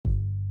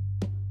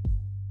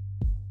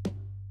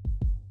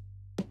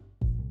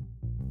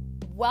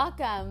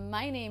Welcome.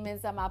 My name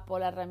is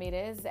Amapola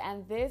Ramirez,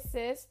 and this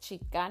is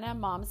Chicana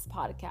Moms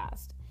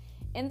Podcast.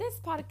 In this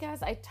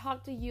podcast, I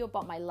talk to you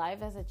about my life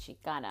as a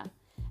Chicana.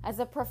 As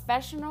a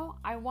professional,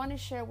 I want to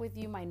share with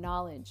you my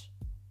knowledge.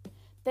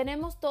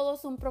 Tenemos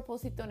todos un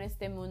propósito en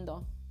este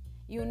mundo,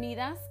 y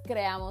unidas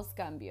creamos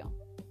cambio.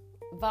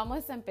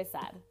 Vamos a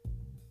empezar.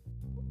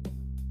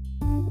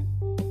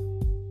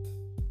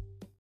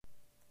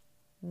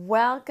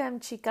 Welcome,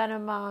 Chicana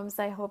Moms.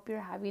 I hope you're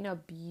having a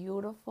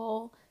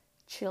beautiful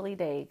chilly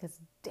day because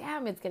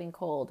damn, it's getting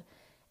cold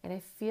and I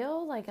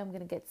feel like I'm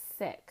gonna get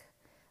sick,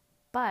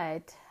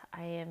 but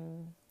I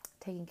am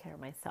taking care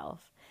of myself.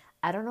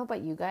 I don't know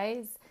about you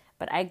guys,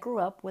 but I grew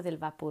up with El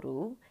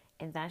Vaporub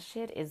and that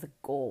shit is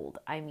gold.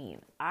 I mean,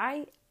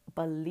 I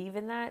believe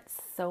in that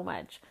so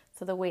much.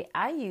 So the way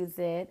I use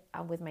it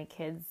with my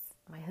kids,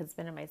 my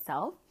husband and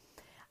myself,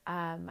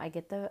 I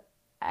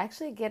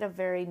actually get a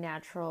very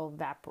natural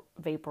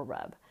vapor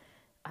rub,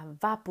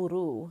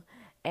 Vaporub.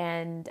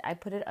 And I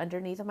put it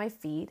underneath of my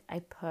feet. I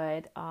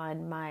put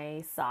on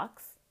my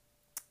socks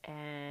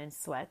and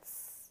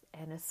sweats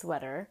and a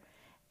sweater.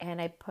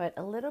 And I put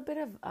a little bit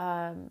of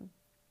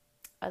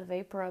a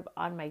vapor rub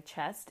on my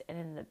chest and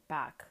in the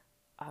back,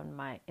 in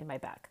my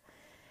back.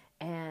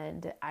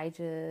 And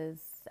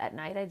at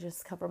night, I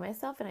just cover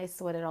myself and I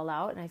sweat it all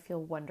out and I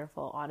feel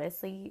wonderful.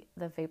 Honestly,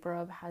 the vapor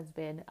rub has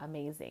been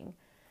amazing.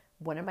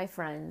 One of my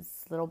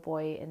friends, little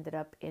boy, ended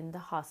up in the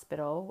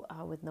hospital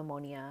with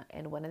pneumonia.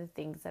 And one of the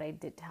things that I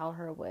did tell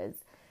her was,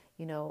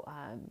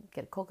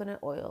 get coconut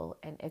oil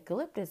and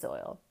eucalyptus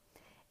oil.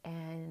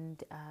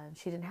 And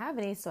she didn't have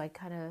any, so I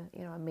kind of,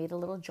 I made a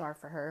little jar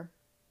for her.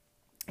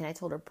 And I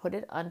told her, put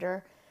it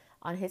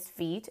on his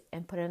feet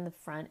and put it in the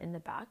front and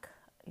the back,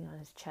 on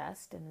his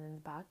chest and in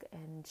the back.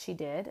 And she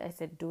did. I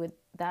said, do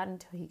that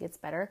until he gets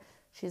better.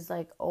 She's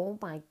like, oh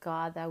my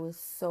God, that was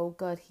so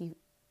good.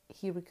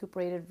 He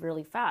recuperated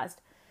really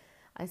fast.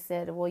 I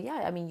said, well,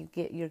 yeah, I mean,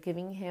 you're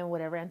giving him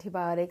whatever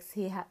antibiotics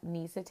he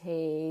needs to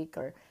take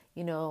or,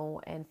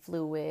 and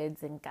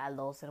fluids and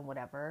caldos and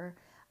whatever.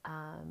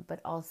 But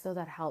also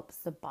that helps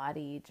the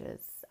body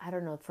I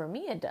don't know, for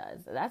me it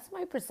does. That's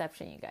my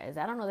perception, you guys.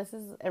 I don't know,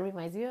 it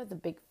reminds me of the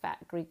big fat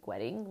Greek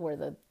wedding where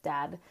the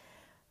dad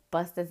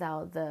busts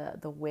out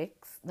the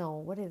wicks. No,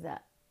 what is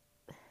that?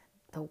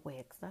 The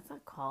wicks. That's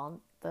not called.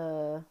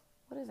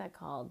 What is that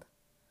called?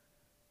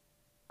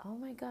 Oh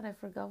my God, I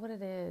forgot what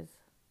it is.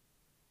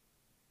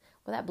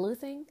 Well, that blue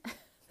thing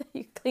that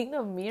you clean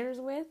the mirrors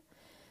with.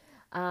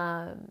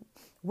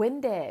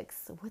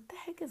 Windex. What the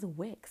heck is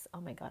Wix? Oh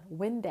my God,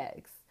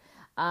 Windex.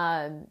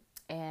 And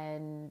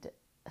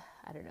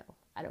I don't know.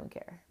 I don't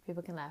care.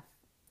 People can laugh.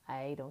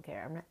 I don't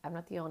care. I'm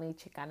not the only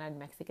Chicana and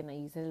Mexican that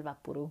uses El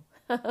Vaporub.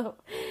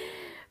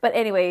 But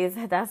anyways,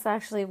 that's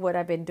actually what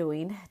I've been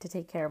doing to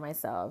take care of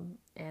myself.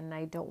 And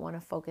I don't want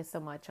to focus so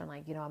much on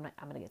I'm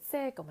going to get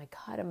sick. Oh my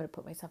God, I'm going to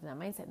put myself in that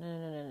mindset.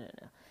 No.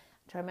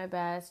 Try my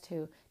best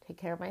to take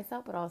care of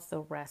myself, but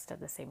also rest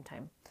at the same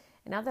time.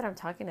 And now that I'm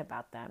talking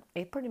about that,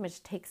 it pretty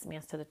much takes me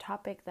as to the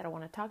topic that I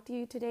want to talk to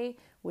you today,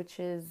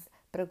 which is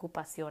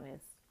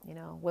preocupaciones.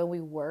 When we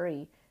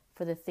worry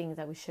for the things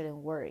that we shouldn't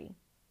worry.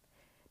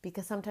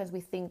 Because sometimes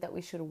we think that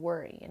we should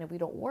worry. And if we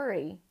don't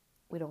worry,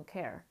 we don't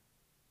care.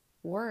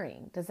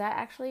 Worrying, does that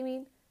actually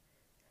mean?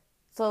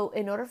 So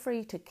in order for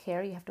you to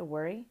care, you have to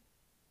worry?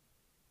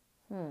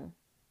 Well,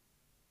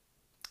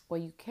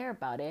 you care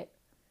about it,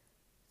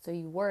 so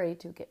you worry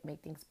to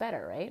make things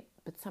better, right?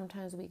 But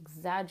sometimes we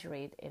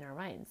exaggerate in our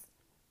minds.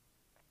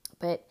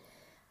 But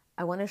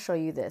I want to show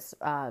you this.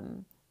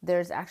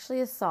 There's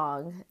actually a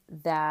song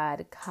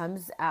that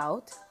comes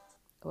out.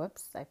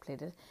 Whoops, I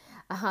played it.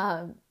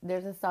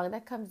 There's a song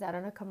that comes out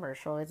on a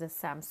commercial. It's a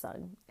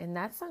Samsung. And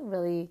that song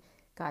really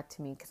got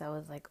to me because I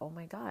was like, oh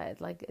my God,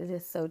 it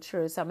is so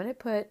true. So I'm going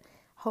to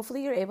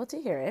hopefully you're able to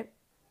hear it,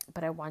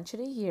 but I want you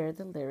to hear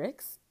the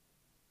lyrics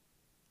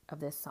of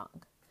this song.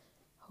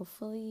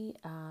 Hopefully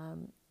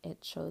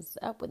it shows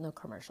up with no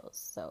commercials.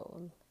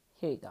 So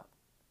here you go.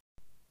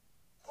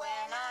 When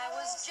I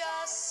was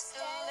just a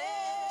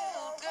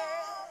little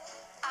girl,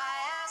 I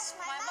asked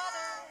my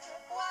mother,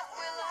 what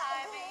will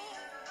I be?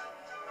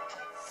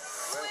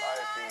 Will I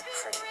be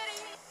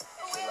pretty?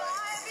 Will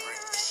I be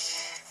rich?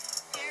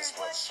 Here's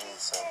what she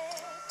said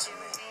to me.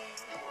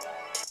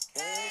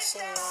 Que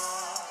sera,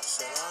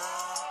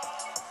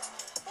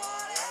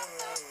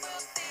 whatever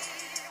will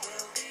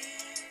be.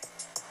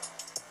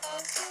 The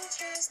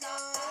future's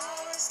not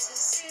ours to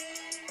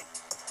see.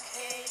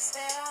 Que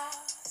sera,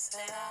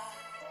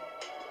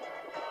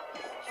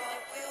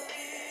 what will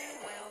be.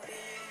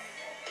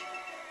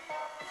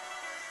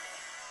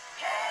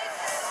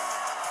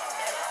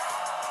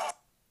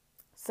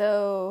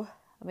 So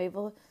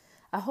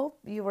I hope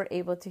you were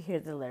able to hear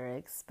the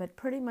lyrics, but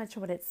pretty much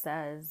what it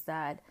says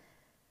that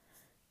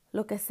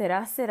lo que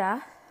será,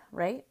 será,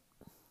 right?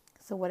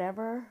 So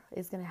whatever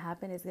is going to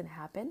happen is going to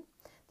happen.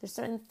 There's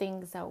certain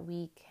things that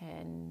we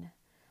can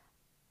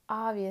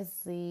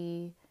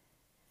obviously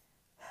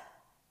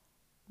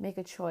make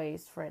a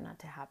choice for it not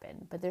to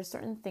happen, but there's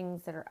certain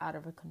things that are out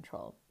of our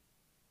control.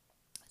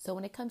 So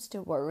when it comes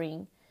to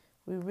worrying,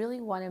 We really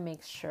want to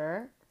make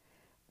sure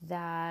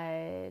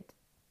that,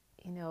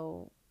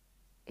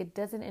 it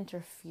doesn't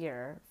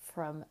interfere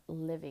from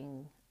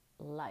living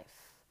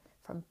life,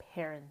 from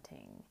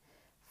parenting,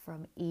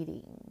 from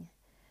eating,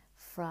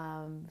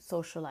 from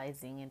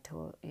socializing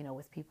into,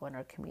 with people in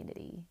our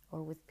community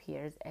or with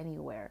peers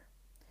anywhere.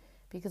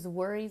 Because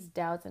worries,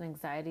 doubts, and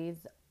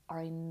anxieties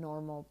are a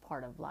normal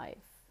part of life.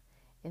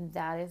 And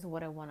that is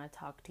what I want to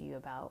talk to you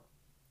about.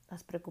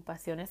 Las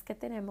preocupaciones que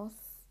tenemos,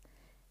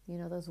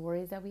 those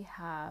worries that we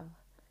have,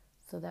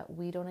 so that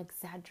we don't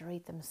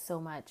exaggerate them so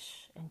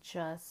much, and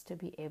just to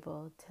be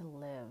able to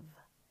live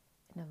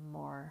in a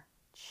more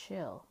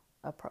chill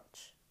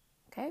approach.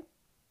 Okay?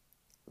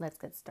 Let's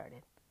get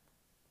started.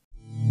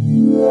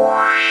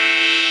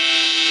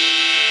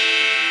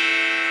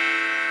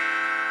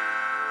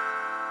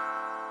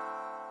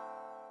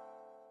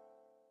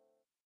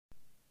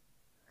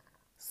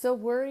 So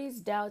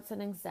worries, doubts,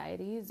 and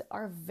anxieties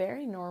are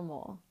very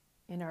normal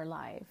in our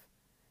life.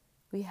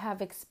 We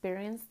have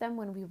experienced them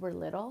when we were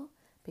little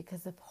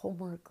because of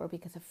homework or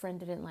because a friend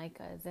didn't like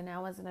us. And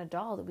now as an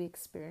adult, we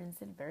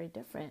experience it very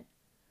different.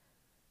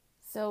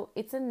 So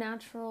it's a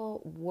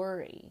natural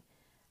worry.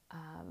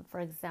 For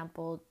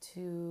example,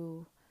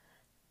 to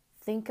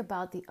think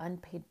about the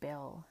unpaid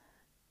bill,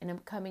 an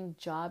upcoming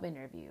job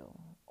interview,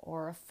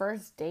 or a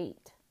first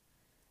date.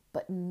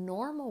 But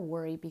normal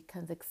worry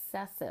becomes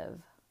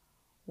excessive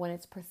when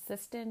it's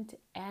persistent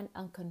and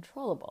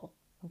uncontrollable,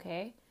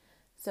 okay?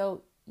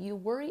 So you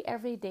worry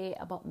every day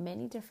about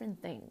many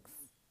different things,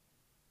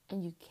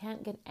 and you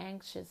can't get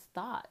anxious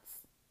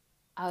thoughts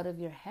out of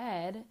your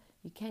head.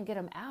 You can't get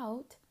them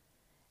out,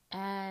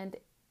 and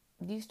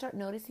you start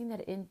noticing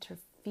that it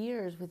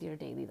interferes with your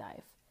daily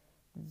life.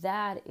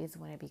 That is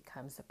when it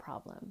becomes a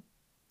problem.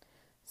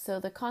 So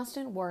the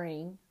constant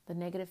worrying, the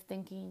negative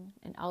thinking,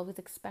 and always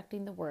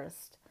expecting the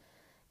worst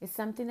is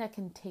something that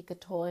can take a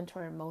toll into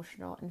our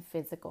emotional and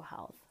physical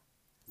health.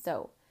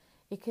 So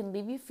it can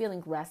leave you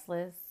feeling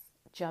restless,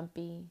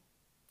 jumpy.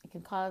 It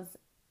can cause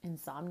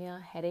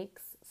insomnia,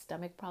 headaches,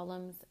 stomach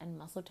problems, and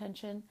muscle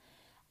tension,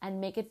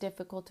 and make it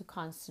difficult to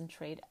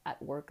concentrate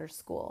at work or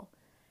school.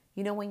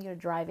 When you're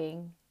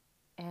driving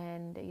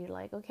and you're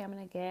like, okay, I'm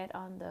going to get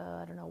on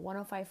the,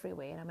 105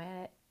 freeway, and I'm going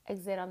to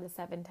exit on the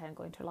 710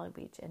 going to Long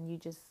Beach, and you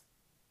just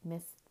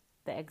miss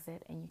the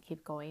exit and you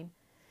keep going.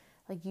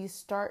 Like, you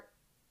start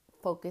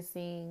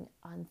focusing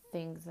on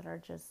things that are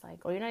just like,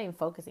 or you're not even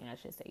focusing, I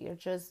should say. You're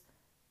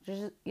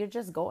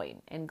just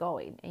going,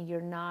 and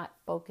you're not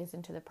focused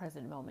into the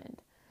present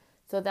moment.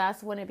 So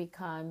that's when it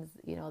becomes,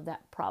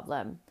 that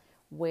problem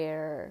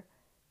where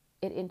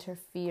it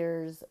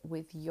interferes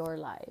with your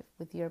life,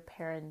 with your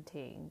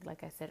parenting,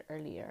 like I said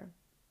earlier.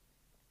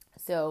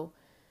 So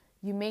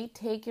you may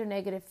take your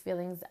negative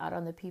feelings out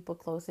on the people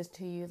closest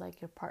to you, like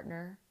your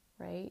partner,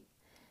 right?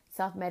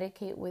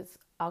 Self-medicate with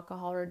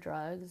alcohol or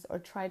drugs, or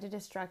try to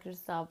distract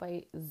yourself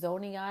by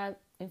zoning out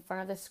in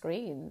front of the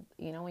screen,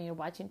 when you're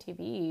watching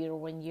TV or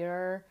when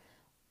you're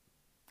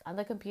on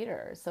the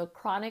computer. So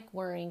chronic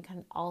worrying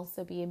can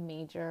also be a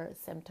major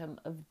symptom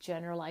of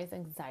generalized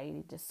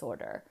anxiety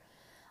disorder,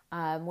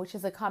 which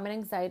is a common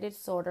anxiety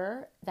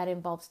disorder that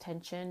involves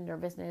tension,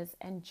 nervousness,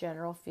 and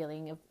general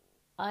feeling of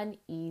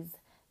unease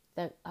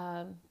that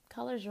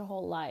colors your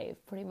whole life.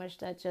 Pretty much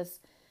that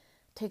just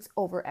takes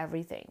over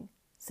everything.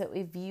 So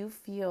if you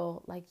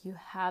feel like you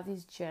have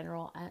these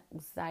general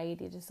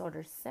anxiety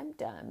disorder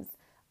symptoms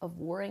of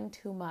worrying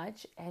too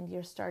much, and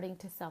you're starting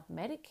to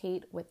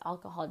self-medicate with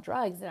alcohol,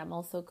 drugs, and I'm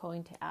also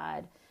going to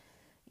add,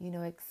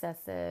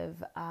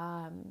 excessive,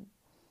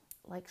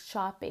 like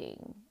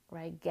shopping,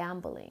 right?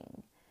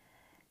 Gambling.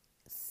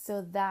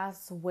 So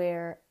that's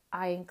where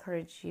I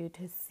encourage you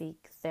to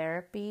seek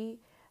therapy,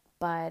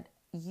 but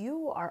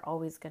you are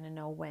always going to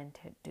know when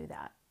to do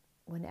that,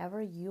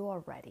 whenever you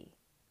are ready.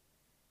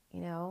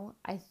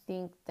 I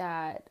think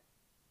that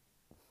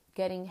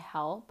getting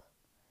help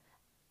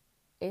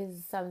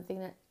is something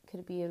that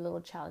could be a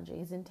little challenging.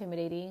 It's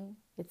intimidating.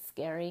 It's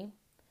scary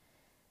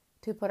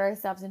to put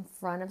ourselves in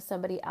front of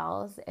somebody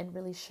else and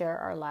really share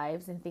our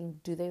lives and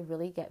think, do they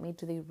really get me?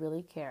 Do they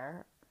really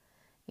care?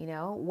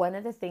 One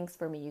of the things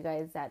for me, you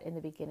guys, that in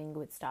the beginning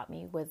would stop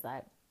me was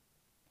that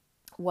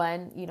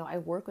when, I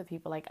work with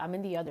people, like I'm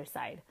in the other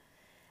side.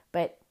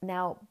 But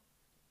now,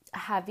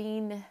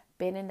 having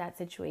been in that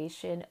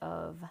situation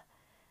of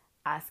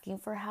asking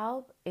for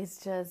help,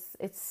 it's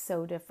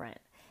so different.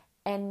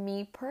 And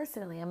me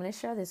personally, I'm going to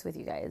share this with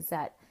you guys,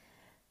 that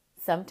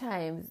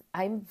sometimes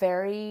I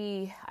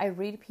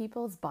read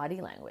people's body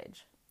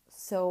language.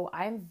 So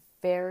I'm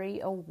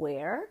very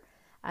aware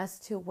as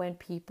to when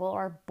people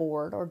are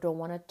bored or don't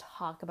want to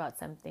talk about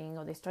something,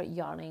 or they start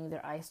yawning,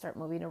 their eyes start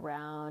moving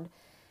around.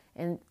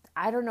 And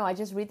I don't know, I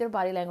just read their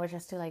body language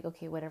as to like,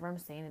 okay, whatever I'm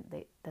saying,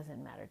 it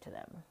doesn't matter to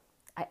them.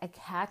 I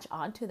catch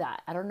on to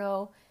that. I don't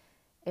know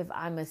if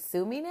I'm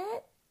assuming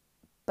it,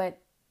 but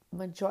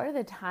majority of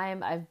the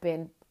time I've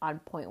been on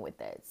point with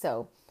it.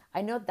 So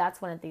I know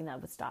that's one thing that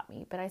would stop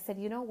me. But I said,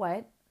 you know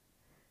what?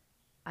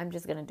 I'm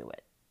just going to do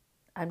it.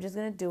 I'm just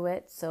going to do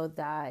it so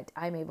that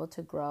I'm able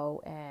to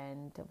grow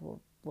and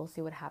will we'll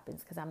see what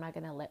happens, because I'm not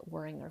going to let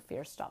worrying or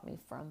fear stop me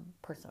from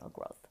personal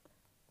growth.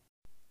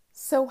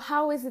 So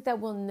how is it that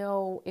we'll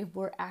know if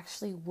we're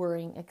actually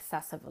worrying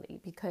excessively?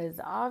 Because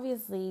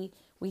obviously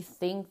we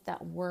think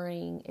that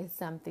worrying is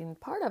something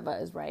part of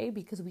us, right?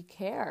 Because we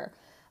care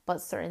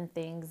about certain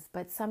things,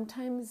 but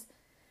sometimes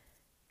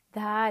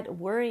that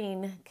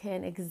worrying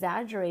can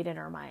exaggerate in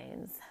our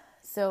minds.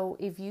 So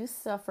if you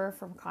suffer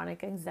from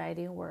chronic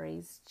anxiety and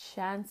worries,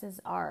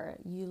 chances are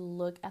you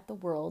look at the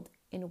world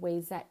in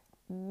ways that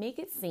make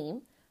it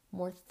seem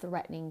more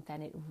threatening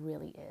than it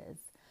really is.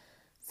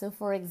 So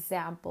for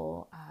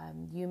example,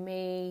 you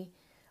may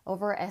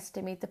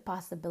overestimate the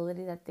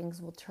possibility that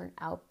things will turn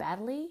out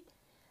badly,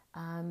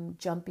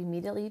 jump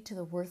immediately to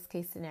the worst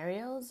case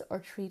scenarios, or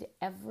treat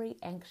every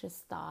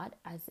anxious thought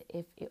as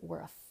if it were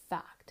a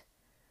fact.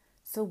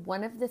 So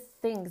one of the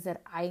things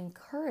that I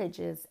encourage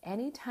is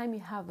anytime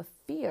you have a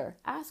fear,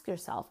 ask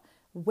yourself,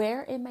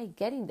 where am I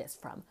getting this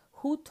from?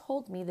 Who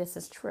told me this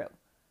is true?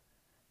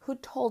 Who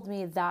told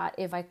me that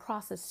if I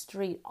cross the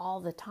street all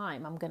the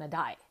time, I'm going to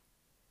die?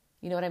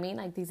 You know what I mean?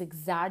 Like these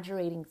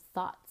exaggerating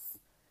thoughts.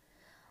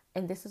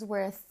 And this is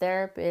where a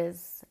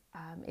therapist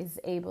is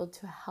able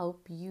to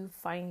help you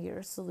find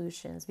your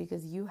solutions,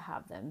 because you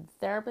have them.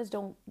 Therapist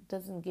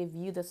doesn't give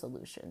you the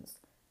solutions.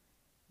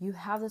 You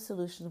have the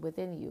solutions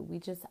within you. We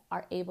just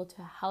are able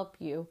to help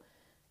you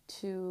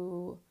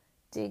to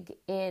dig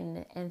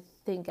in and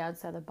think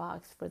outside the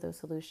box for those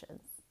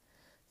solutions.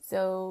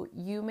 So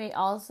you may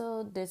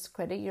also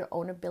discredit your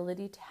own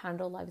ability to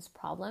handle life's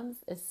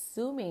problems,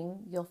 assuming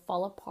you'll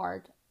fall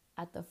apart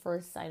at the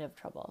first sign of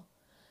trouble.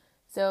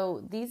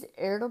 So these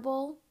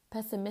irritable,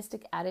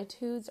 pessimistic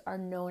attitudes are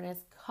known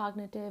as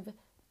cognitive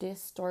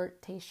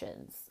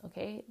distortions,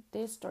 okay?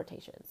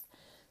 Distortions.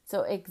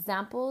 So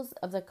examples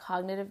of the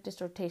cognitive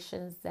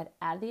distortions that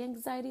add the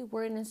anxiety,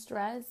 worry, and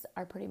stress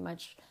are pretty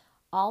much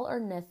all or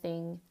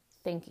nothing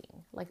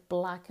thinking, like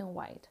black and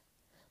white.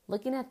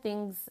 Looking at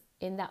things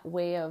in that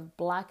way of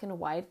black and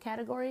white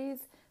categories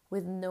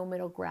with no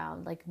middle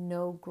ground, like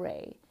no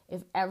gray.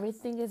 If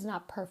everything is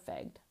not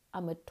perfect,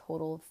 I'm a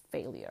total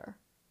failure.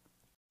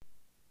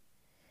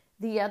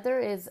 The other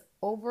is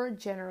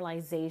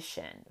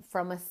overgeneralization,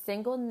 from a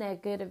single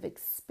negative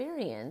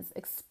experience,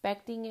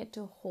 expecting it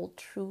to hold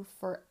true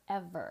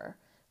forever.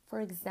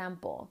 For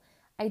example,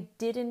 I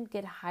didn't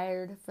get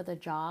hired for the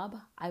job,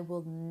 I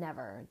will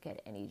never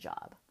get any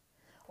job.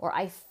 Or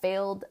I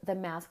failed the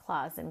math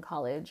class in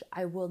college,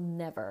 I will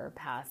never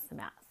pass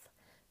math.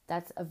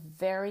 That's a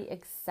very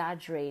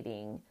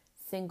exaggerating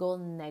single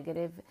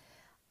negative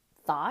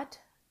thought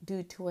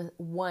due to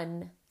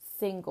one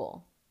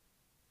single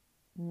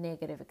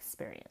negative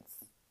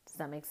experience. Does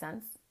that make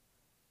sense?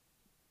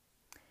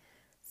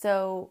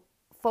 So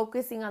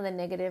focusing on the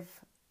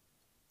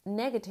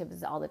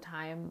negatives all the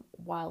time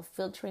while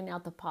filtering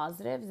out the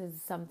positives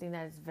is something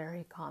that is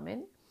very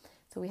common.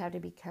 So we have to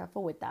be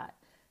careful with that.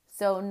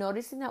 So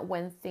noticing that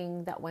one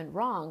thing that went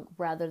wrong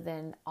rather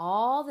than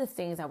all the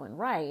things that went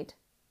right,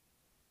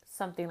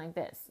 something like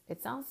this.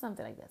 It sounds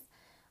something like this.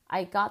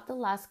 I got the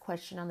last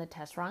question on the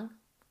test wrong.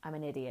 I'm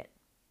an idiot.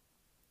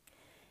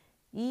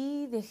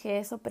 Y dejé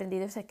eso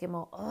prendido y se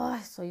quemó.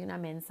 Oh, soy una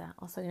mensa.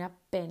 O soy una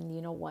pen,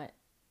 you know what?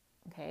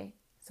 Okay?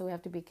 So we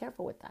have to be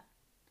careful with that.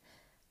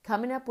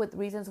 Coming up with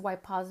reasons why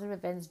positive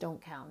events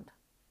don't count.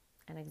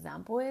 An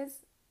example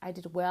is, I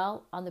did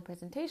well on the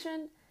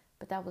presentation,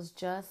 but that was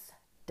just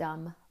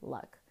dumb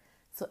luck.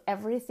 So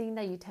everything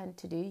that you tend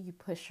to do, you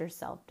push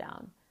yourself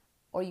down.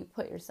 Or you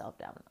put yourself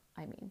down,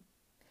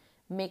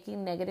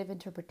 Making negative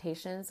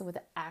interpretations with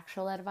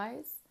actual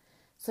advice.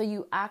 So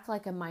you act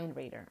like a mind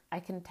reader. I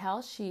can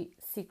tell she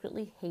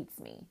secretly hates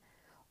me.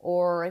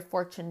 Or a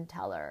fortune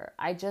teller.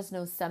 I just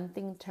know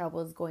something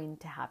terrible is going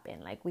to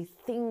happen. Like we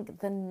think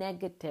the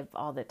negative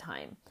all the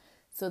time.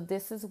 So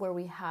this is where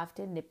we have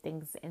to nip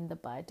things in the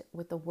bud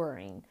with the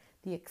worrying.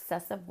 The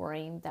excessive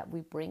worrying that we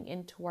bring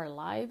into our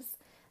lives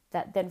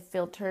that then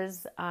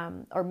filters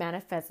or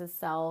manifests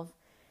itself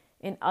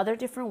in other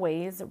different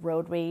ways.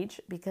 Road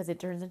rage, because it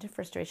turns into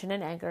frustration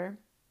and anger.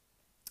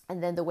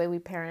 And then the way we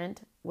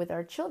parent with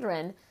our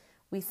children,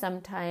 we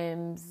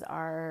sometimes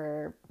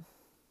are,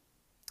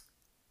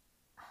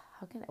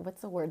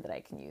 what's the word that I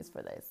can use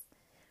for this?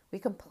 We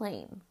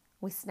complain.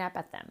 We snap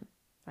at them,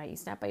 right? You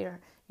snap at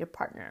your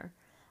partner.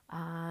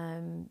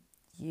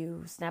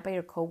 You snap at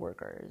your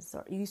coworkers.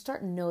 Or you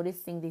start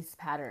noticing these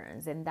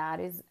patterns, and that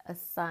is a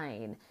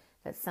sign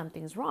that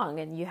something's wrong.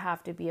 And you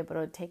have to be able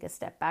to take a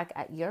step back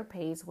at your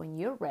pace when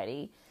you're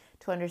ready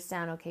to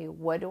understand, okay,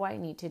 what do I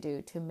need to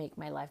do to make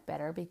my life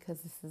better,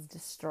 because this is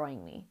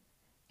destroying me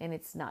and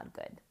it's not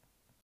good.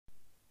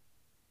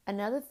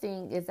 Another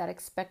thing is that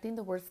expecting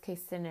the worst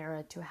case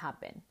scenario to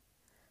happen.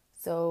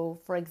 So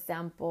for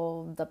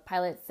example, the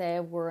pilot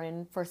said we're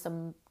in for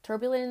some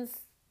turbulence,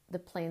 the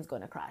plane's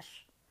going to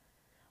crash.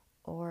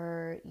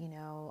 Or,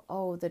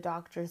 the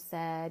doctor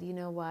said, you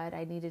know what,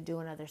 I need to do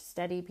another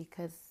study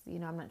because,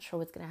 I'm not sure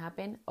what's going to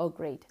happen. Oh,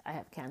 great, I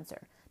have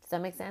cancer. Does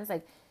that make sense?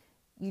 Like,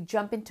 you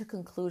jump into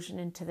conclusion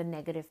into the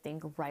negative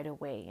thing right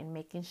away and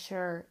making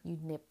sure you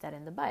nip that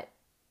in the bud.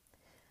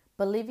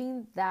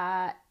 believing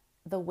that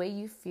the way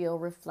you feel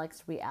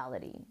reflects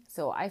reality.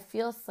 So I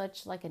feel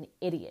such like an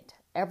idiot.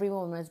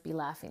 Everyone must be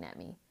laughing at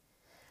me.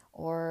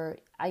 Or,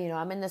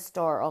 I'm in the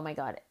store. Oh my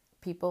God,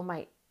 people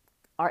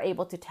are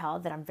able to tell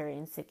that I'm very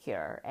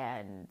insecure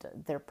and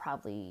they're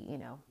probably,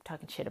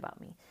 talking shit about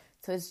me.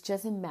 So it's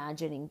just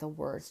imagining the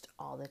worst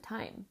all the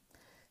time.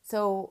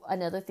 So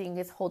another thing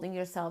is holding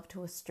yourself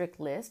to a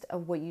strict list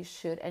of what you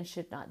should and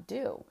should not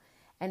do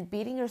and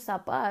beating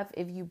yourself up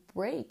if you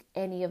break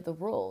any of the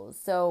rules.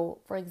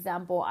 So for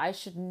example, I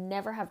should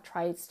never have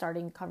tried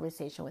starting a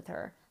conversation with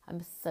her.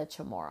 I'm such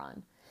a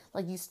moron.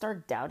 Like you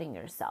start doubting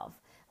yourself.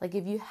 Like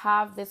if you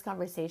have this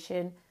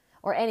conversation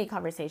or any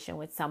conversation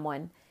with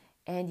someone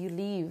and you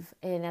leave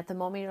and at the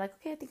moment you're like,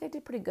 okay, I think I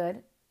did pretty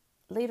good.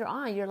 Later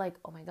on, you're like,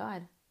 oh my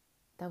God,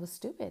 that was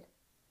stupid.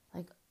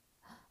 Like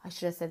I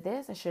should have said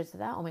this. I should have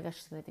said that. Oh my gosh,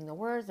 she's going to think the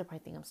worst. They'll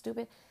probably think I'm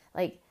stupid.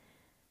 Like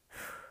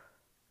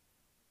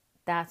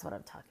that's what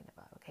I'm talking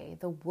about. Okay.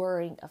 The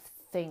worrying of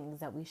things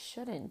that we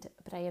shouldn't,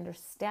 but I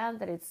understand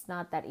that it's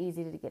not that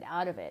easy to get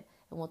out of it.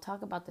 And we'll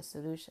talk about the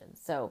solution.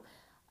 So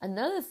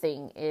another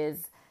thing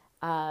is,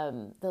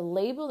 the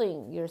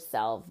labeling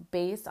yourself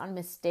based on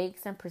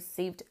mistakes and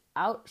perceived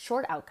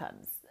short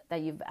outcomes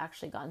that you've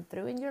actually gone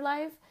through in your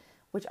life,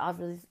 which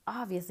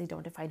obviously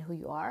don't define who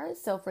you are.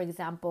 So for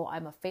example,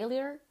 I'm a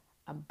failure,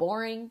 I'm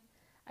boring,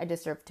 I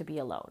deserve to be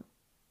alone.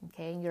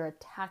 Okay, and you're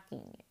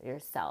attacking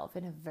yourself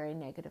in a very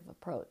negative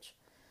approach.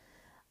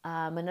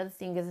 Another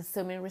thing is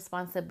assuming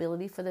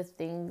responsibility for the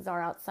things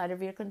are outside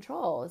of your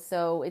control.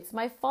 So it's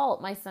my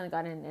fault my son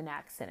got in an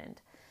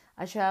accident.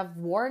 I should have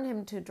warned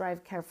him to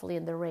drive carefully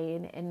in the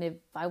rain. And if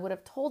I would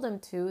have told him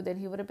to, then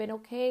he would have been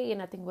okay and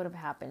nothing would have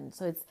happened.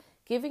 So it's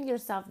giving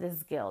yourself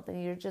this guilt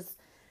and you're just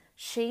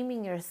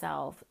shaming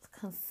yourself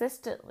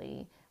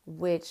consistently,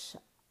 which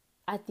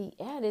at the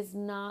end is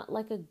not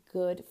like a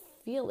good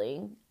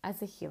feeling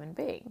as a human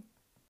being.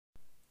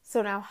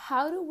 So now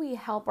how do we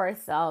help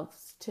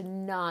ourselves to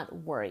not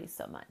worry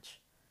so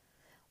much?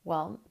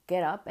 Well,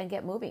 get up and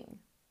get moving.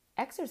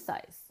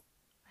 Exercise.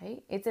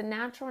 Right? It's a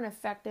natural and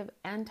effective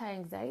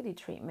anti-anxiety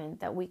treatment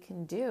that we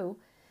can do.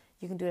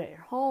 You can do it at your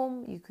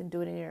home. You can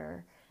do it in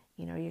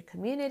your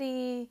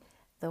community,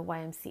 the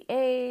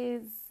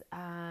YMCAs,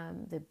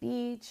 the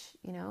beach,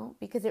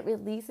 because it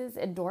releases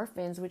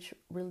endorphins, which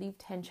relieve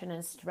tension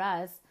and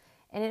stress.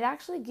 And it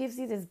actually gives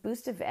you this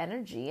boost of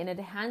energy and it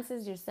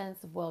enhances your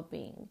sense of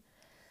well-being.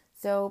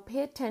 So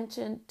pay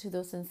attention to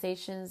those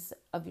sensations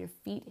of your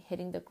feet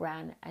hitting the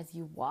ground as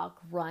you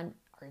walk, run,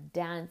 or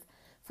dance.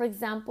 For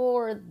example,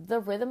 or the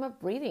rhythm of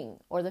breathing,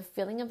 or the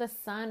feeling of the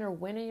sun or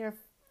wind in your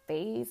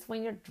face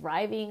when you're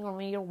driving or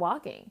when you're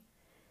walking.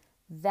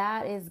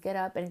 That is get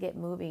up and get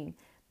moving.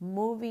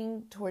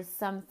 Moving towards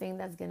something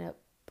that's going to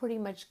pretty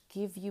much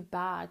give you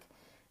back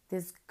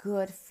this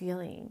good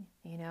feeling,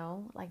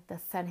 like the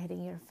sun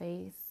hitting your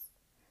face,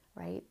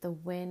 right? The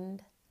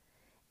wind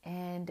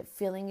and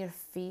feeling your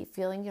feet,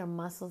 feeling your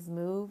muscles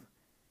move,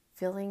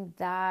 feeling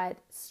that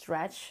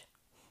stretch.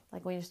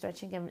 Like when you're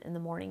stretching in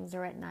the mornings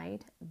or at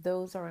night,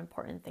 those are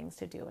important things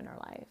to do in our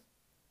life.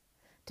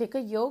 Take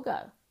a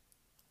yoga,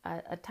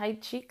 a Tai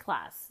Chi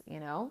class,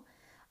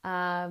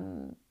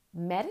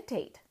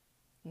 meditate,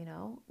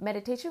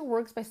 Meditation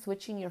works by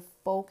switching your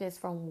focus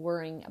from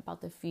worrying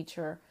about the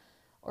future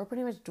or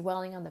pretty much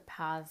dwelling on the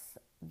past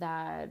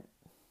that,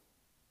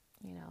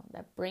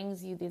 that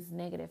brings you these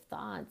negative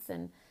thoughts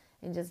and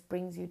just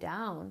brings you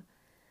down.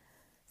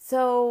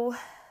 So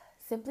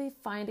simply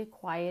find a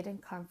quiet and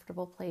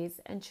comfortable place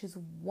and choose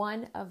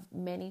one of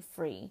many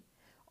free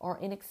or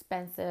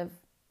inexpensive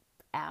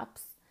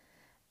apps.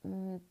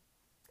 And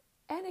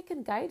it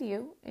can guide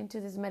you into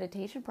this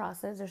meditation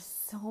process. There's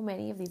so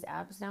many of these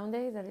apps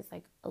nowadays that it's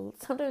like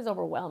sometimes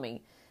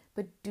overwhelming,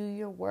 but do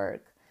your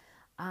work.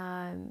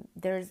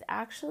 There's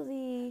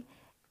actually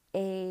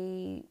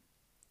an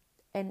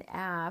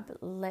app.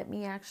 Let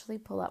me actually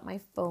pull up my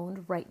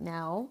phone right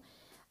now.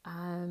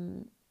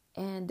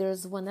 And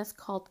there's one that's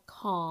called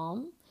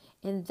Calm.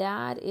 And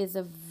that is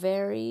a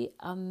very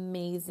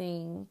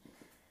amazing,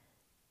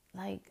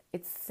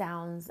 it's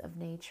sounds of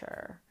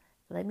nature.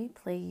 Let me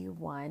play you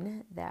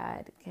one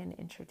that can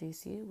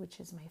introduce you, which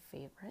is my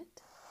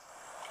favorite.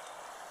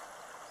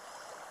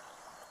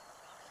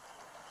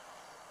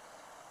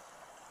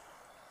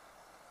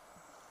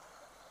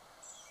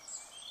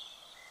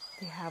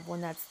 They have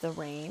one that's the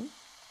rain.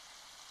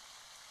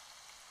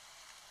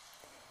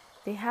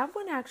 They have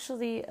one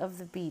actually of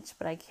the beach,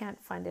 but I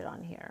can't find it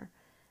on here.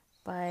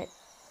 But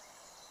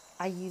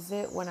I use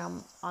it when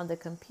I'm on the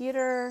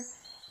computer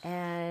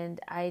and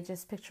I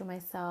just picture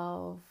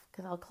myself,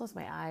 because I'll close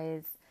my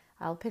eyes.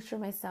 I'll picture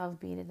myself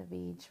being at the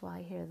beach while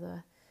I hear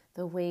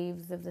the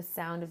waves of the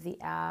sound of the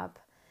app.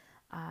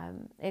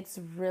 It's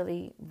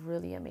really,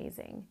 really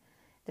amazing.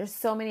 There's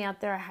so many out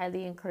there. I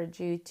highly encourage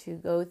you to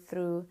go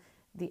through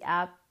the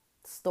app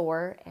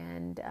store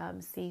and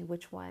see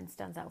which one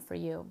stands out for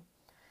you.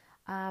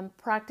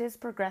 Practice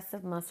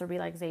progressive muscle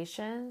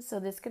relaxation. So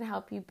this can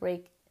help you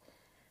break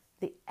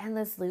the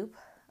endless loop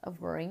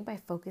of worrying by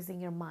focusing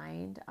your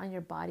mind on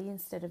your body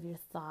instead of your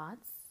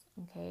thoughts.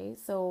 Okay,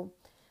 so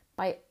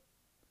by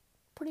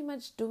pretty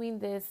much doing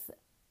this,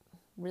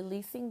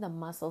 releasing the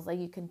muscles, like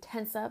you can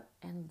tense up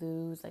and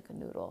lose like a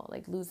noodle,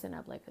 like loosen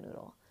up like a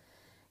noodle.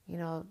 You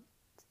know,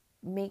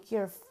 make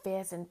your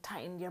fist and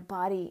tighten your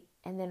body,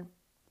 and then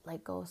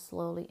like go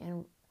slowly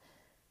and,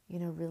 you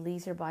know,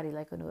 release your body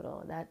like a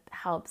noodle. That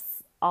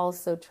helps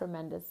also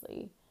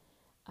tremendously.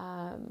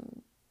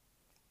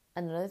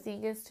 Another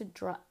thing is to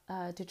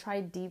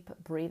try deep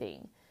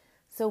breathing.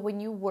 So when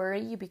you worry,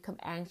 you become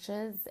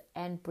anxious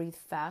and breathe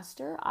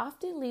faster,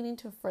 often leading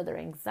to further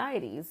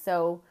anxiety.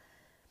 So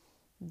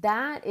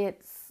that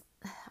it's,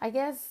 I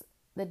guess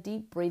the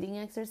deep breathing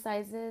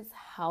exercises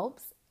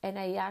helps. And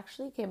I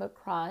actually came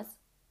across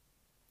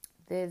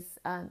this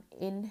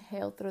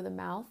inhale through the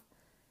mouth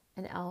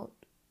and out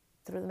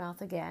through the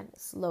mouth again,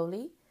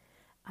 slowly.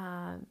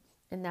 And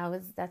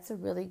that's a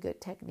really good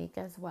technique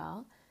as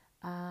well.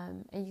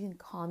 And you can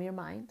calm your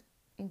mind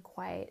and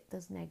quiet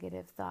those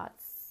negative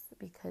thoughts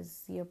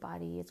because your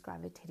body is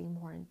gravitating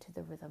more into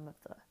the rhythm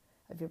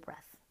of your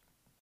breath.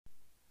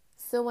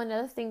 So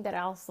another thing that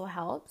also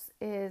helps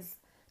is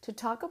to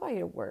talk about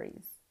your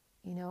worries.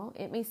 You know,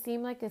 it may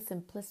seem like a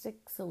simplistic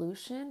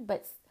solution,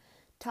 but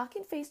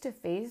talking face to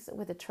face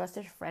with a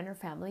trusted friend or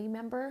family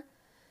member,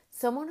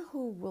 someone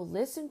who will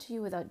listen to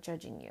you without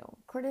judging you,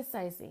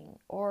 criticizing,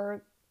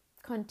 or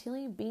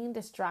continually being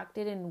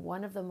distracted in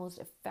one of the most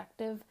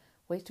effective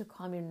ways to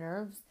calm your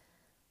nerves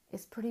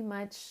is pretty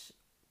much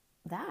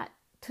that,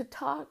 to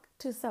talk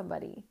to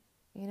somebody.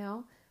 You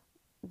know,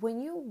 when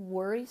you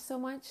worry so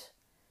much,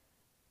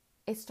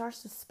 it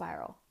starts to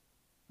spiral,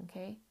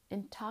 okay?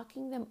 And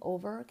talking them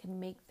over can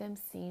make them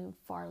seem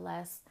far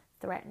less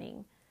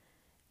threatening.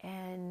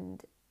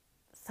 And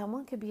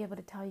someone could be able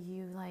to tell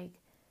you, like,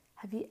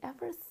 have you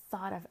ever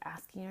thought of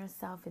asking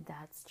yourself if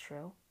that's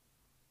true?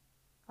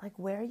 Like,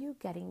 where are you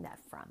getting that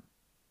from?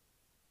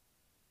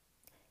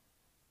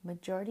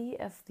 Majority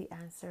of the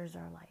answers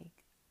are like,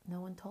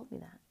 no one told me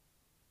that.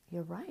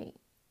 You're right.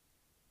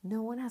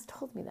 No one has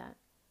told me that.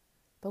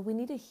 But we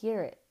need to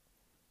hear it.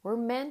 We're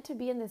meant to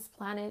be in this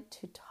planet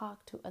to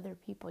talk to other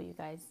people, you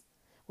guys.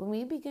 When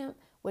we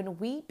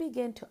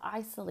begin to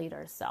isolate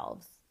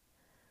ourselves,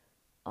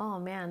 oh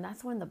man,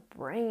 that's when the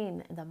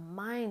brain and the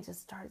mind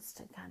just starts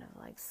to kind of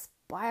like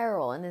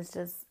spiral, and it's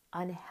just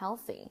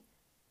unhealthy.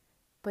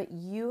 But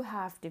you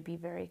have to be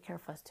very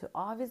careful as to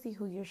obviously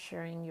who you're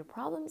sharing your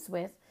problems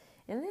with.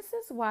 And this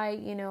is why,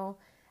 you know,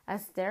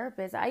 as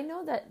therapists, I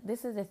know that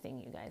this is the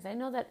thing, you guys. I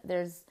know that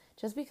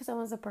just because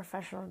someone's a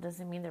professional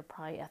doesn't mean they're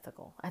probably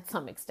ethical at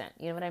some extent.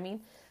 You know what I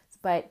mean?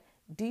 But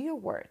do your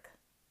work.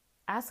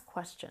 Ask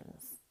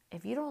questions.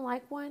 If you don't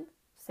like one,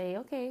 say,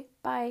 okay,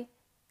 bye.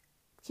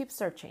 Keep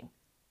searching.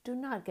 Do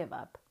not give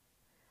up.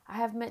 I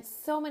have met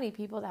so many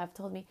people that have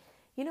told me,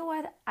 you know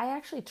what? I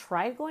actually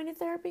tried going to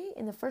therapy,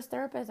 and the first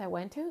therapist I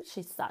went to,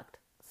 she sucked.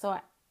 So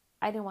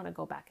I didn't want to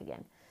go back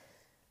again.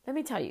 Let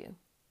me tell you,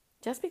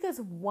 just because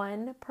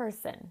one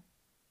person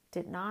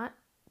did not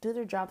do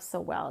their job so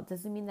well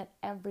doesn't mean that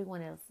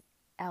everyone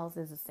else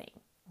is the same,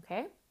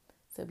 okay?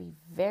 So be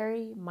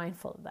very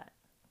mindful of that.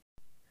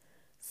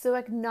 So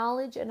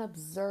acknowledge and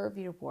observe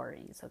your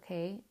worries,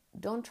 okay?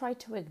 Don't try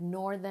to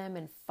ignore them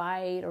and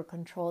fight or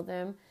control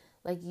them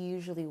like you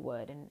usually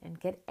would, and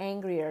get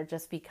angrier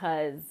just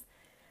because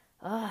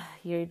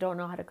you don't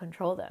know how to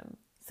control them.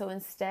 So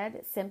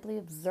instead, simply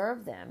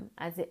observe them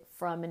as it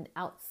from an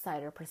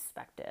outsider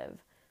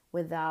perspective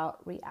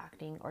without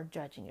reacting or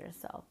judging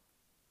yourself.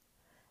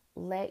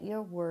 Let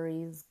your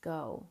worries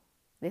go.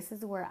 This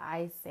is where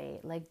I say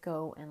let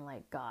go and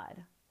let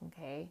God,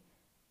 okay?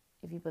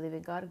 If you believe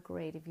in God,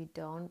 great. If you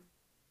don't,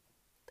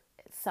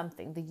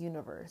 something, the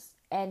universe,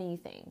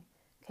 anything,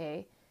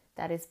 okay,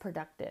 that is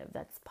productive,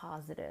 that's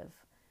positive.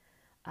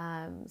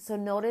 So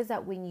notice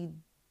that when you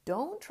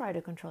don't try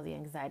to control the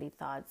anxiety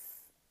thoughts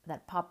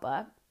that pop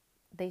up,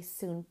 they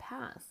soon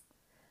pass.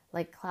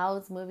 Like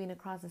clouds moving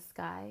across the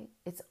sky,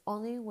 it's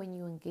only when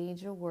you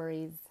engage your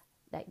worries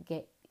that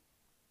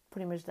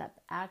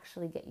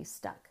actually get you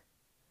stuck.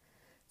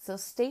 So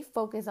stay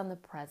focused on the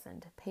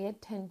present. Pay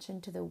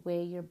attention to the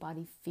way your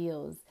body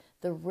feels,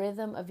 the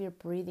rhythm of your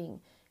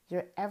breathing,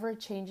 your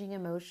ever-changing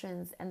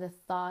emotions, and the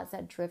thoughts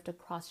that drift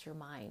across your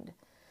mind.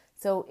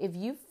 So if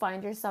you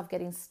find yourself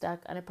getting stuck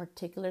on a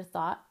particular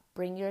thought,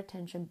 bring your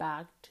attention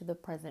back to the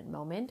present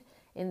moment.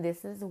 And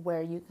this is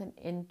where you can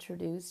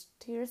introduce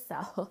to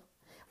yourself,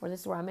 or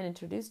this is where I'm going to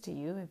introduce to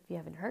you, if you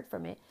haven't heard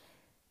from it,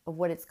 of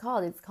what it's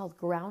called. It's called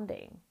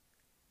grounding.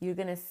 You're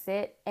going to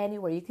sit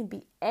anywhere. You can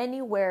be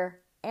anywhere.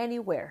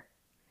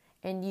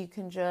 And you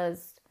can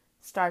just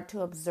start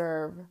to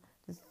observe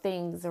the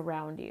things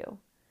around you.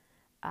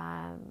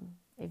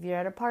 If you're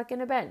at a park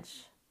and a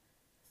bench,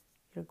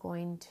 you're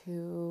going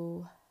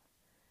to,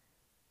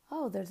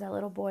 there's that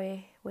little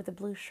boy with a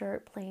blue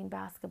shirt playing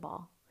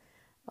basketball.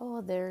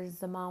 Oh, there's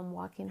the mom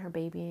walking her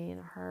baby in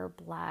her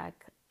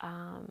black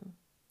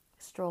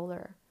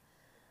stroller.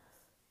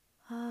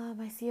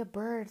 I see a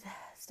bird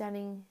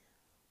standing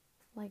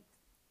like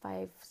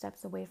 5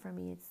 steps away from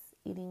me. It's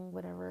eating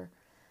whatever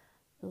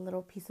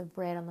little piece of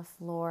bread on the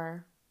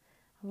floor.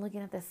 I'm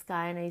looking at the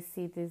sky and I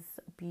see these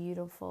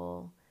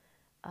beautiful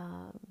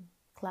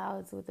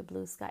clouds with the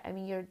blue sky. I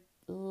mean, you're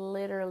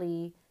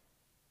literally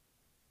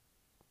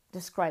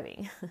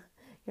describing.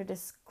 You're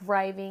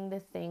describing the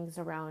things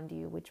around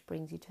you, which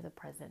brings you to the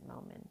present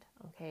moment.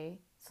 Okay?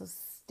 So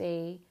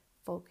stay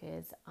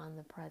focused on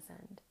the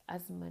present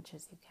as much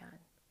as you can.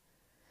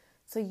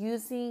 So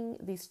using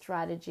these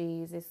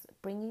strategies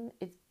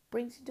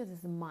brings you to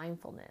this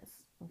mindfulness,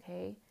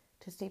 okay?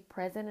 To stay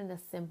present in a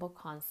simple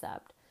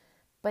concept.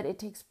 But it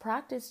takes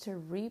practice to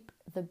reap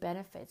the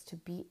benefits, to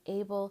be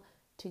able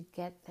to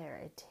get there.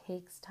 It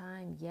takes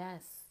time,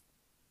 yes.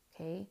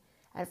 Okay?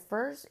 At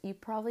first, you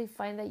probably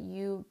find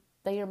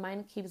that your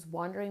mind keeps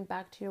wandering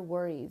back to your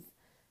worries.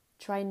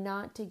 Try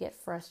not to get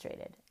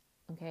frustrated.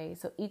 Okay?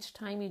 So each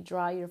time you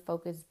draw your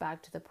focus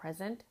back to the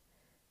present,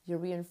 you're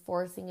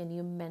reinforcing a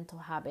new mental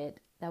habit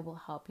that will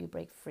help you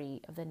break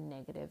free of the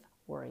negative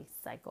worry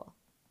cycle.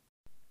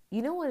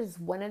 You know what is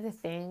one of the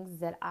things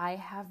that I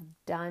have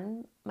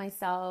done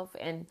myself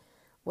and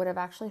what I've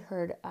actually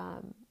heard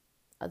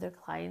other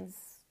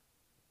clients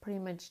pretty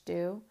much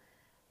do?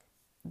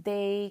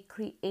 They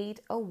create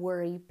a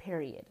worry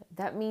period.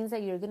 That means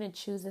that you're going to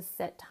choose a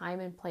set time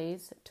and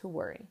place to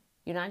worry.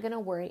 You're not going to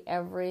worry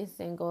every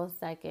single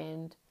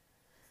second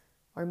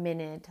or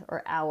minute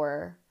or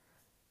hour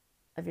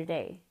of your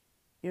day.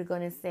 You're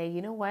going to say,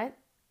 you know what?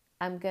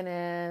 I'm going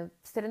to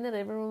sit in the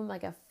living room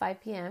like at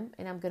 5 p.m.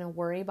 and I'm going to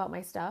worry about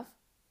my stuff.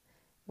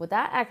 With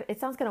that, it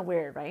sounds kind of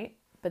weird, right?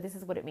 But this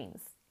is what it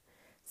means.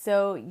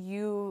 So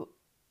you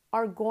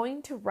are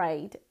going to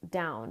write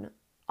down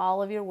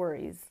all of your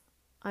worries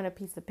on a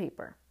piece of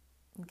paper,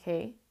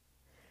 okay?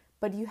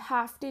 But you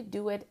have to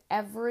do it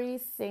the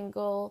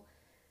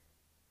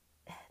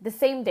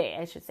same day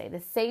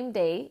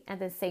at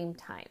the same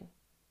time.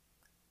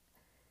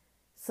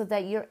 So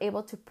that you're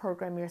able to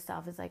program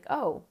yourself. It's like,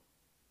 oh,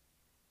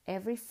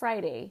 every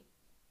Friday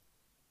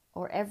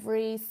or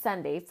every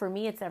Sunday. For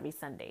me, it's every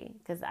Sunday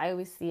because I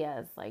always see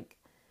as like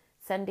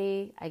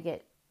Sunday, I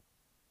get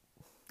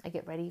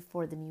ready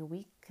for the new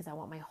week because I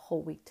want my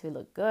whole week to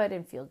look good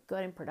and feel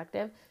good and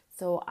productive.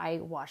 So I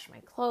wash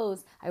my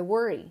clothes. I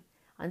worry.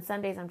 On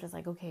Sundays, I'm just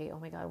like, okay, oh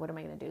my God, what am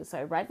I going to do? So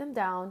I write them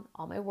down,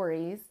 all my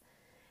worries,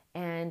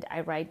 and I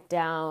write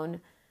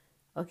down,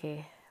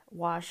 okay,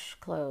 wash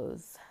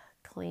clothes,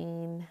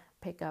 clean,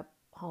 pick up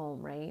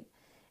home, right?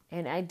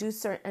 And I do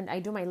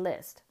my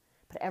list.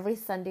 But every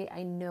Sunday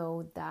I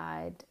know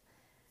that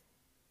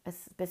a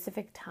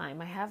specific time,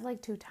 I have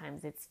like 2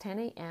 times. It's 10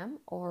 a.m.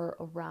 or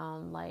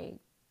around like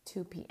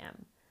 2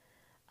 p.m.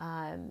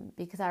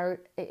 Because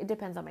it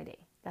depends on my day.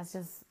 That's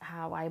just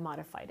how I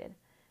modified it.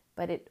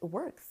 But it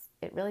works.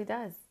 It really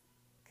does.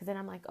 Because then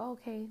I'm like, oh,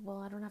 okay,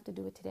 well, I don't have to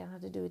do it today. I don't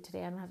have to do it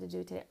today. I don't have to do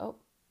it today. Oh,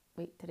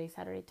 wait, today's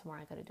Saturday.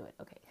 Tomorrow I got to do it.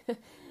 Okay.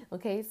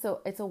 Okay, so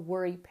it's a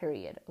worry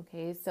period.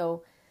 Okay,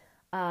 so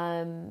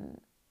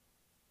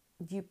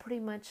you pretty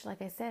much, like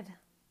I said,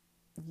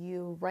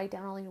 you write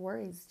down all your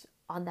worries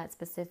on that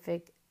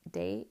specific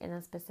day and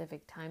a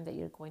specific time that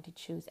you're going to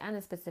choose and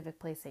a specific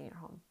place in your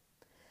home.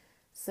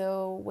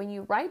 So when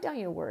you write down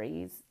your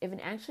worries, if an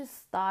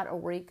anxious thought or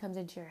worry comes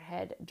into your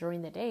head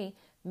during the day,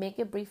 make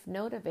a brief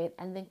note of it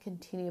and then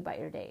continue about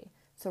your day.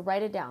 So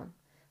write it down.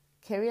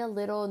 Carry a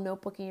little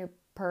notebook in your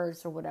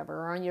purse or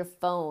whatever, or on your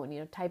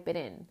phone, type it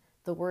in.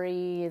 The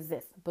worry is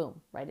this,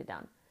 boom, write it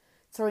down.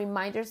 So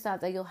remind yourself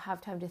that you'll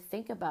have time to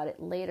think about it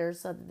later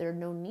so that there's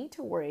no need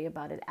to worry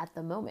about it at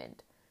the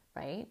moment,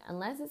 right?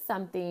 Unless it's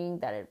something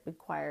that it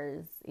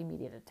requires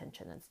immediate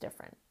attention, that's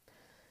different.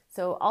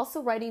 So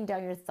also writing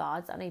down your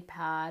thoughts on a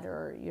pad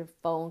or your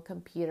phone,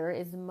 computer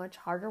is much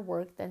harder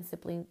work than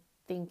simply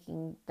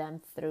thinking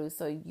them through.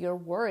 So your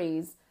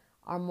worries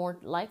are more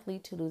likely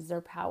to lose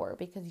their power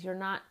because you're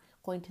not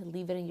going to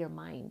leave it in your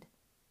mind.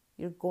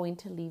 You're going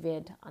to leave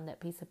it on that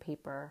piece of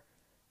paper,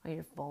 on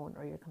your phone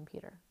or your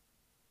computer.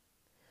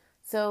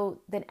 So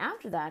then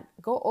after that,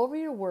 go over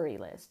your worry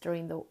list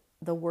during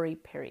the worry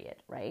period,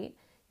 right?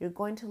 You're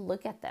going to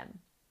look at them.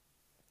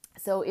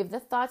 So if the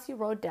thoughts you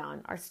wrote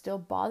down are still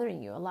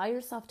bothering you, allow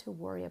yourself to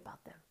worry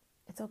about them.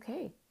 It's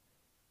okay.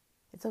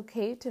 It's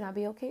okay to not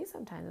be okay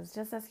sometimes. It's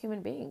just as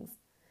human beings.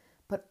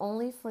 But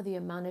only for the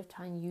amount of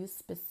time you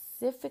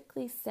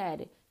specifically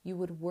said you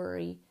would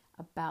worry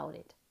about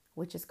it,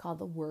 which is called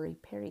the worry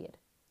period.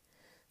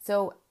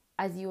 So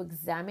as you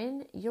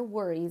examine your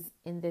worries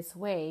in this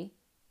way,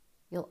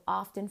 you'll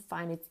often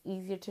find it's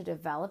easier to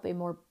develop a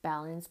more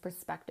balanced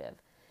perspective.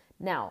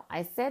 Now,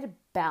 I said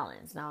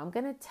balance. Now, I'm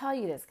going to tell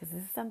you this because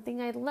this is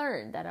something I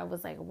learned that I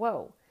was like,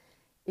 whoa,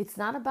 it's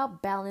not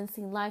about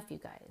balancing life, you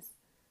guys,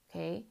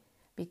 okay?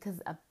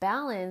 Because a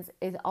balance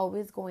is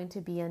always going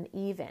to be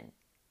uneven.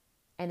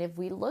 And if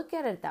we look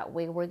at it that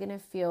way, we're going to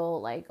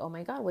feel like, oh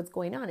my God, what's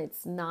going on?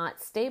 It's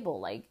not stable.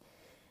 Like,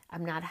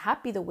 I'm not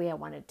happy the way I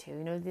wanted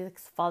to,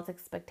 these false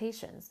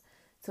expectations.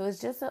 So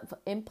it's just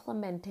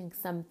implementing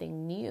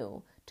something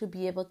new to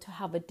be able to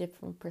have a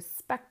different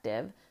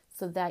perspective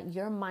so that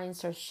your mind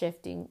starts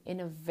shifting in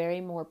a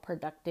very more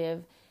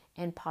productive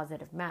and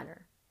positive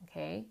manner,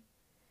 okay?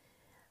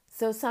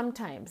 So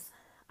sometimes,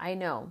 I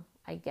know,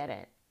 I get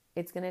it.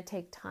 it's going to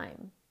take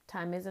time.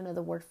 Time is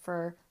another word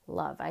for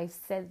love. I've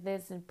said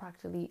this in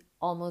practically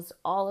almost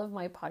all of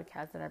my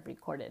podcasts that I've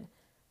recorded.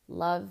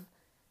 Love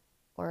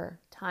or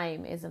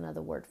time is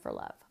another word for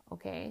love,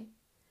 okay?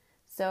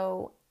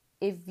 So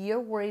if your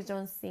worries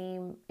don't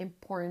seem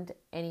important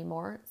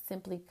anymore,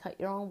 simply cut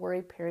your own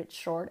worry period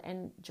short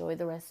and enjoy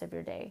the rest of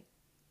your day.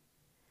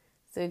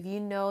 So if you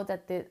know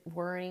that the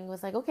worrying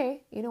was like,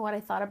 okay, you know what,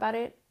 I thought about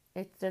it,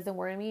 it doesn't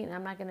worry me, and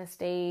I'm not going to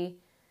stay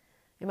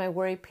in my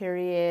worry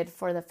period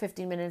for the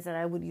 15 minutes that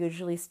I would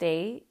usually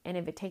stay. And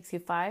if it takes you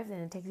 5, then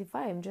it takes you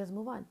 5 and just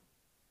move on.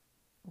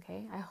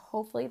 Okay,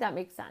 hopefully that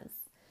makes sense.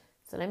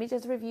 So let me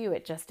just review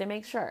it just to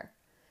make sure.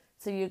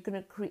 So you're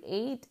going to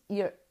create,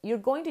 you're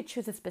going to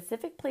choose a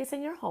specific place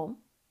in your home.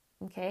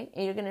 Okay,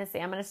 and you're going to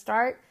say, I'm going to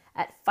start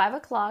at 5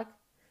 o'clock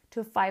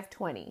to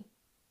 5:20.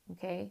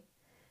 Okay,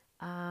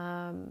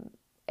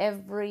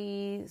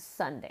 every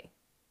Sunday.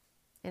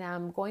 And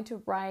I'm going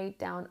to write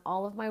down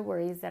all of my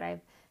worries that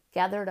I've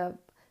gathered up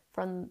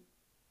from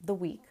the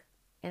week,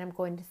 and I'm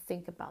going to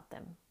think about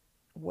them.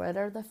 What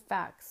are the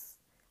facts?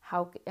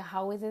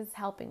 How is this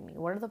helping me?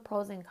 What are the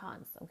pros and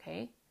cons?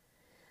 Okay.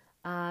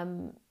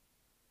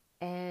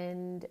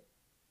 And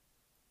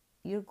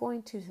you're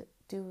going to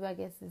do, I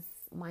guess, this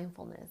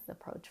mindfulness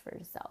approach for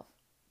yourself,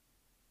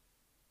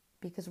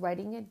 because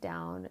writing it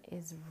down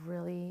is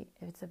really,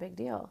 it's a big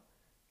deal.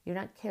 You're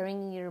not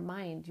carrying in your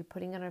mind. You're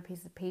putting it on a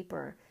piece of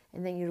paper,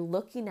 and then you're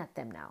looking at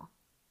them now.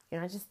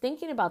 You're not just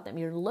thinking about them.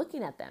 You're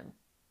looking at them.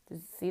 Do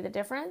you see the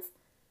difference?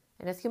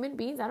 And as human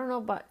beings, I don't know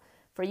about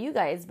for you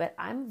guys, but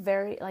I'm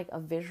very like a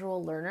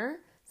visual learner.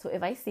 So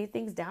if I see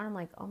things down, I'm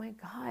like, oh my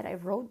God, I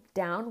wrote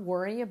down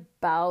worrying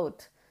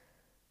about,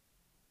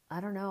 I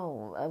don't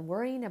know,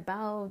 worrying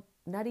about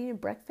not eating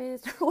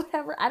breakfast or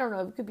whatever. I don't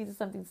know. It could be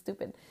something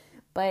stupid.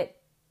 But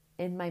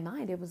in my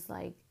mind, it was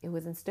like, it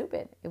wasn't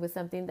stupid. It was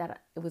something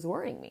that it was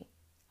worrying me.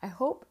 I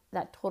hope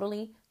that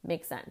totally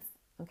makes sense.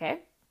 Okay.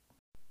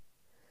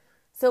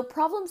 So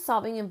problem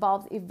solving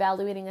involves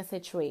evaluating a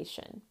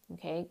situation,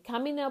 okay?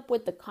 Coming up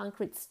with the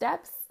concrete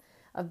steps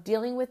of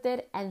dealing with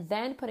it and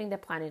then putting the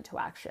plan into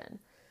action.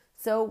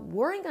 So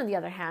worrying, on the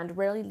other hand,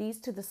 rarely leads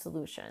to the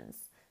solutions.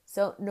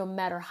 So no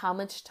matter how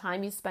much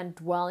time you spend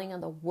dwelling on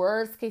the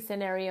worst case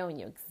scenario and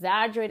you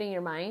exaggerate in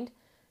your mind,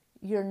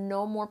 you're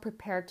no more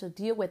prepared to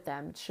deal with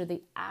them should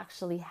they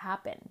actually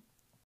happen.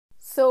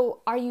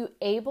 So are you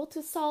able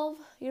to solve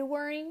your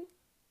worrying?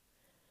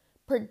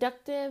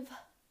 Productive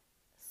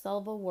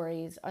solvable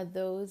worries are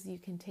those you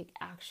can take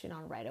action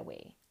on right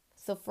away.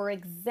 So for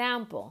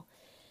example,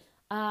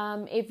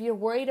 if you're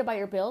worried about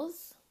your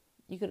bills,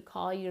 you could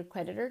call your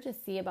creditor to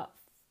see about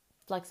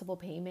flexible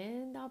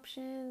payment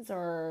options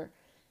or,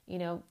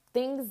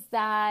 things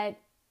that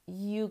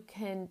you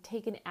can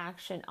take an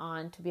action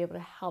on to be able to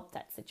help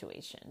that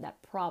situation,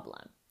 that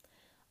problem.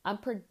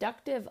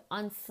 Unproductive,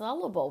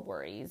 unsolvable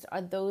worries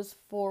are those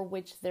for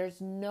which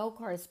there's no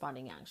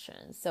corresponding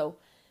action. So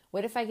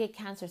what if I get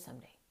cancer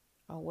someday?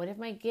 Or what if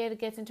my kid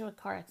gets into a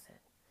car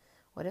accident?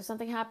 What if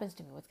something happens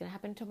to me? What's going to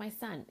happen to my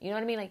son? You know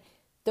what I mean? Like,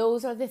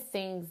 those are the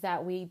things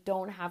that we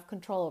don't have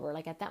control over.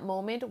 Like, at that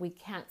moment, we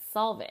can't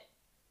solve it.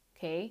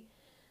 Okay?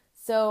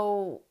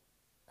 So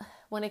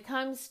when it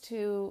comes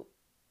to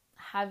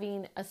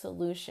having a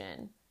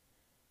solution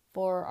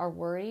for our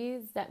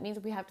worries, that means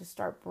we have to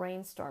start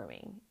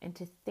brainstorming and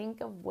to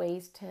think of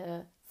ways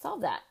to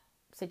solve that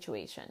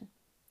situation.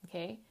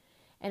 Okay?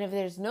 And if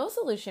there's no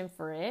solution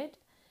for it,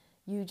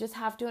 you just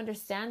have to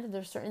understand that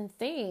there's certain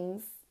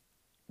things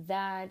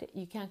that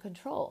you can't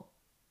control.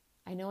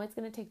 I know it's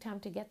going to take time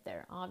to get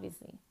there,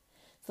 obviously.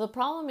 So the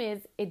problem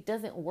is it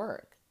doesn't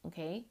work,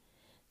 okay?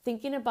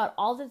 Thinking about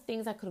all the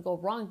things that could go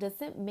wrong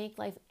doesn't make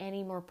life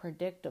any more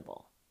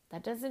predictable.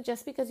 That doesn't,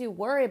 just because you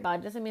worry about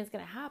it doesn't mean it's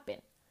going to happen.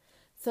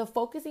 So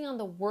focusing on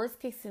the worst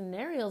case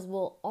scenarios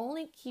will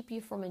only keep you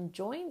from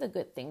enjoying the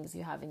good things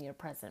you have in your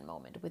present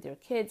moment with your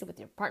kids, with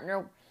your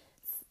partner,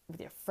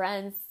 with your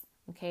friends,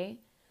 okay?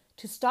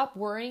 To stop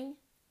worrying,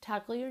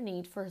 tackle your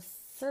need for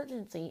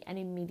certainty and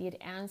immediate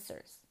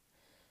answers.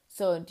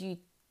 So do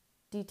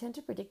you tend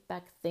to predict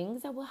back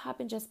things that will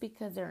happen just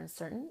because they're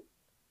uncertain?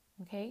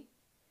 Okay?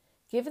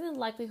 Given the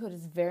likelihood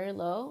is very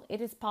low,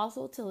 it is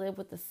possible to live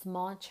with a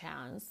small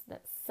chance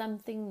that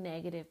something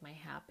negative might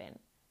happen.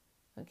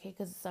 Okay?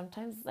 Because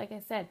sometimes, like I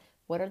said,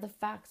 what are the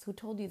facts? Who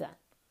told you that?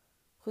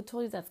 Who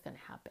told you that's going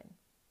to happen?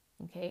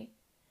 Okay?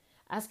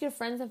 Ask your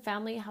friends and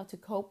family how to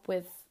cope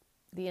with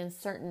the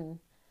uncertain,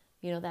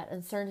 that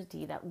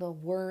uncertainty, that the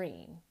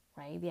worrying,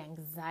 right? The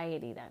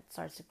anxiety that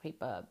starts to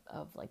creep up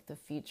of like the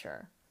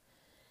future.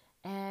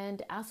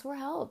 And ask for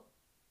help.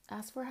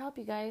 Ask for help,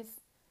 you guys.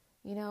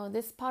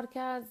 This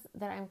podcast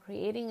that I'm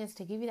creating is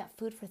to give you that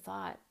food for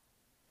thought,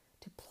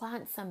 to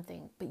plant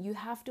something. But you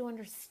have to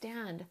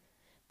understand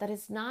that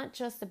it's not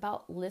just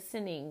about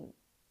listening.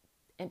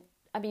 And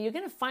you're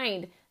going to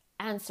find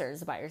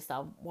answers about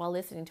yourself while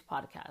listening to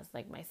podcasts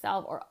like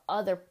myself or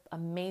other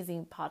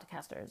amazing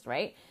podcasters,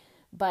 right?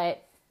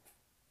 But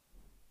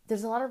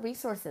there's a lot of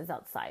resources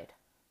outside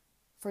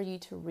for you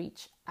to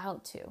reach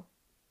out to.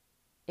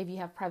 If you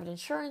have private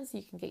insurance,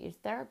 you can get your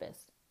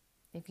therapist.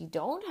 If you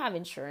don't have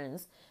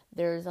insurance,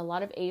 there's a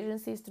lot of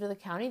agencies through the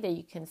county that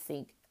you can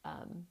seek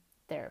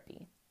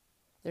therapy.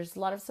 There's a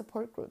lot of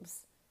support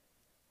groups.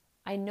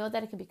 I know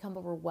that it can become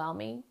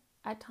overwhelming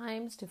at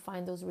times to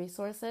find those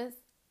resources,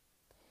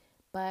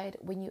 but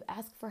when you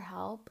ask for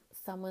help,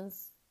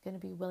 someone's going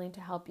to be willing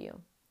to help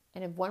you.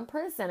 And if one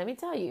person, let me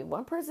tell you,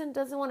 one person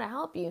doesn't want to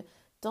help you,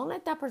 don't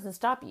let that person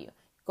stop you.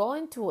 Go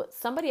into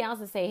somebody else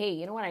and say, hey,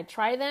 you know what? I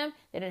tried them.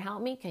 They didn't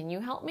help me. Can you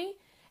help me?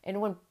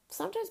 And when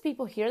sometimes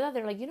people hear that,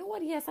 they're like, you know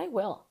what? Yes, I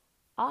will.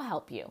 I'll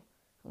help you.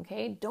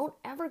 Okay? Don't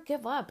ever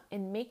give up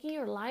in making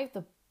your life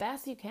the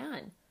best you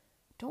can.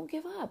 Don't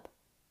give up.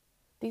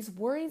 These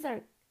worries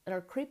that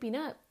are creeping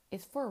up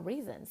is for a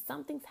reason.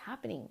 Something's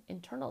happening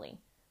internally.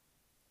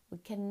 We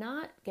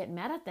cannot get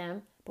mad at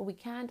them, but we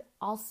can't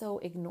also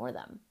ignore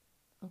them.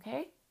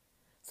 Okay?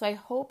 So I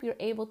hope you're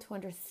able to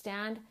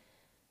understand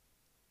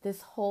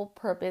this whole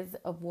purpose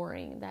of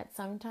worrying, that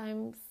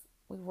sometimes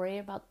we worry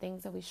about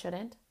things that we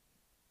shouldn't,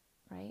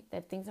 right?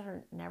 That things that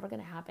are never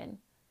going to happen.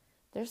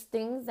 There's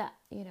things that,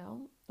 we're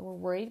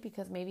worried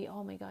because maybe,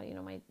 oh my God,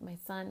 my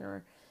son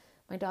or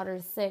my daughter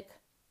is sick.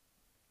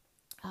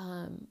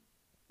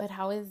 But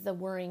how is the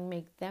worrying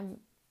make them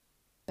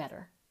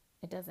better?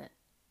 It doesn't,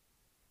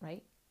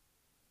 right?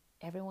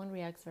 Everyone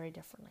reacts very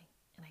differently,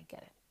 and I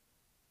get it.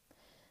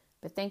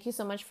 But thank you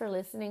so much for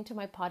listening to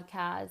my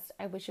podcast.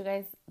 I wish you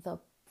guys the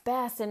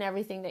best in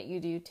everything that you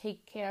do.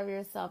 Take care of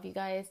yourself, you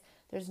guys.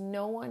 There's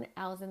no one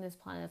else in this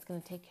planet that's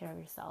going to take care of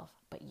yourself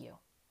but you.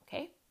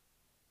 Okay?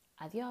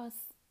 Adios.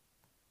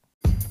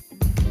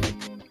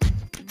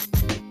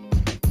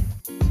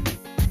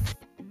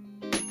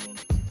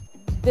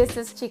 This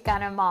is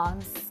Chicana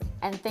Moms,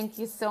 and thank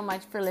you so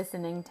much for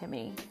listening to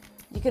me.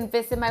 You can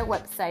visit my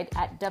website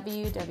at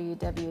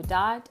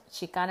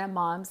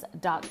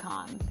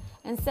www.chicanamoms.com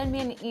and send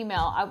me an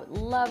email. I would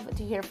love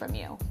to hear from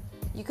you.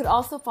 You could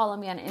also follow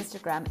me on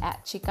Instagram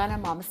at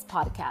Chicana Moms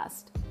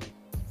Podcast.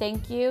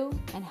 Thank you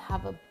and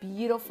have a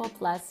beautiful,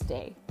 blessed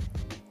day.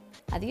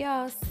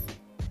 Adios.